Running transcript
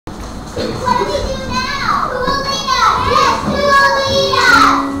What do we do now? Who will lead us? Yes, who will lead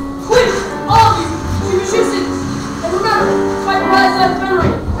us? Please, all of you, to your seats. And remember, fight rise like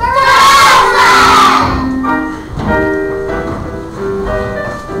memory.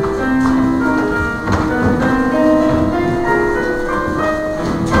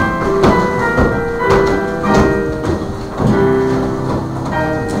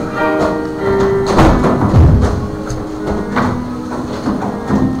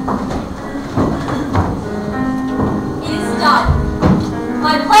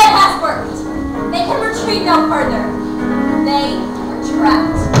 No further. They are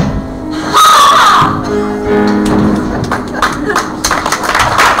trapped.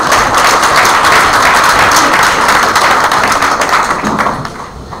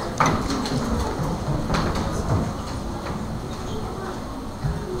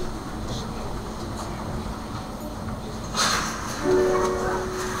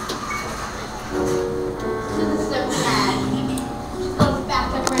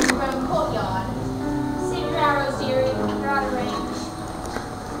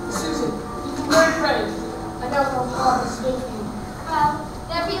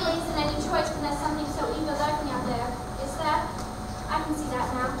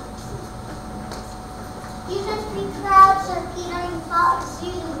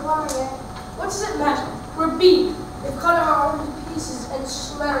 What does it matter? We're beat. They've cut our arm to pieces, and it's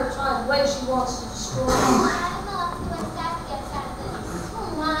just a matter of time when she wants to destroy us. I don't know what that gets out of this. Oh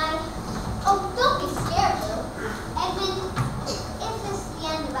my. Oh, don't be scared, Lou. Edmund, if this is the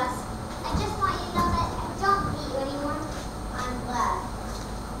end of us, I just want you to know that I don't hate you anymore. I'm glad.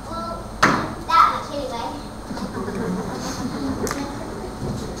 Well, that much anyway.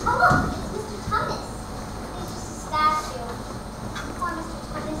 Oh look, it's Mr. Thomas. He's just a statue. Poor Mr.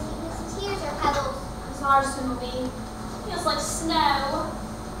 Thomas, even his tears are pebbles. His arson will be. Feels like snow.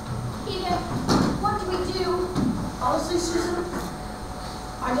 Peter, what do we do? Honestly, Susan,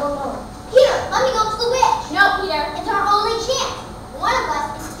 I don't know. Peter, let me go to the witch. No, Peter. It's our only chance. One of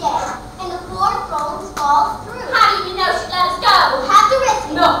us is dead, and the floor thrones falls through. How do you even know she let us go? We'll have to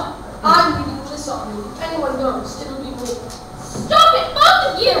risk it. No, I'm leaving this on you. If anyone goes, it'll be me. Stop it,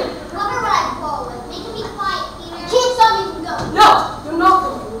 both of you! Remember what I told with. Make him be quiet, Peter. I can't stop you from going. No, you're not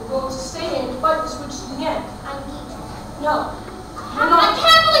going. We're going to stay here and fight this witch to the end. I need you. No, you're I not.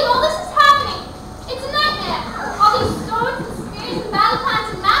 can't believe all this is happening. It's a nightmare. All these swords and spears and battle plans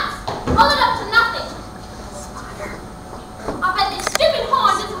and maps, all it up to nothing. I bet this stupid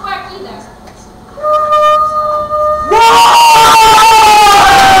horn doesn't work either.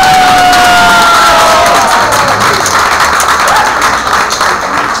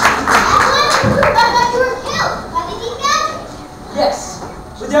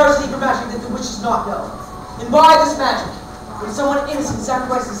 Not know. And by this magic, when someone innocent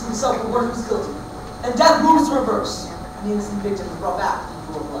sacrifices himself for one who's guilty, and death moves to reverse, and the innocent victim is brought back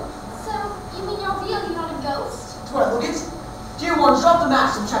to the blood. So, you mean you're real, you're not a ghost? To what I look at, dear one, drop the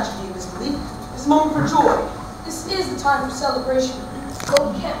mask of tragedy and disbelief. This is a moment for joy. This is the time for celebration. But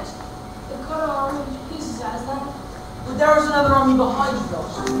we can't. They've cut our army to pieces as them. But there is another army behind you,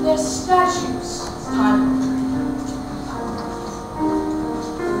 though. They're statues. It's time.